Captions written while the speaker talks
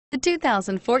The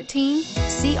 2014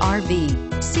 CR-V.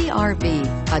 CR-V,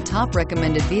 a top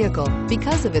recommended vehicle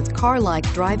because of its car-like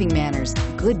driving manners,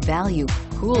 good value,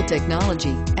 cool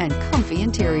technology, and comfy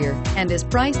interior, and is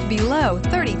priced below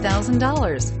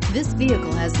 $30,000. This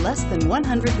vehicle has less than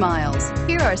 100 miles.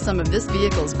 Here are some of this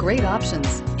vehicle's great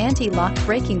options: anti-lock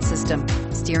braking system,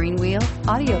 steering wheel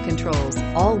audio controls,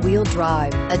 all-wheel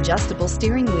drive, adjustable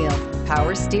steering wheel,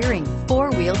 power steering,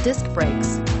 four-wheel disc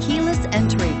brakes, keyless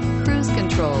entry, cruise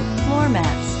control, floor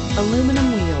mats,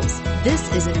 aluminum wheels.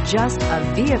 This isn't just a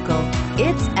vehicle,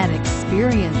 it's an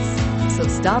experience. So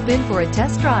stop in for a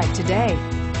test drive today.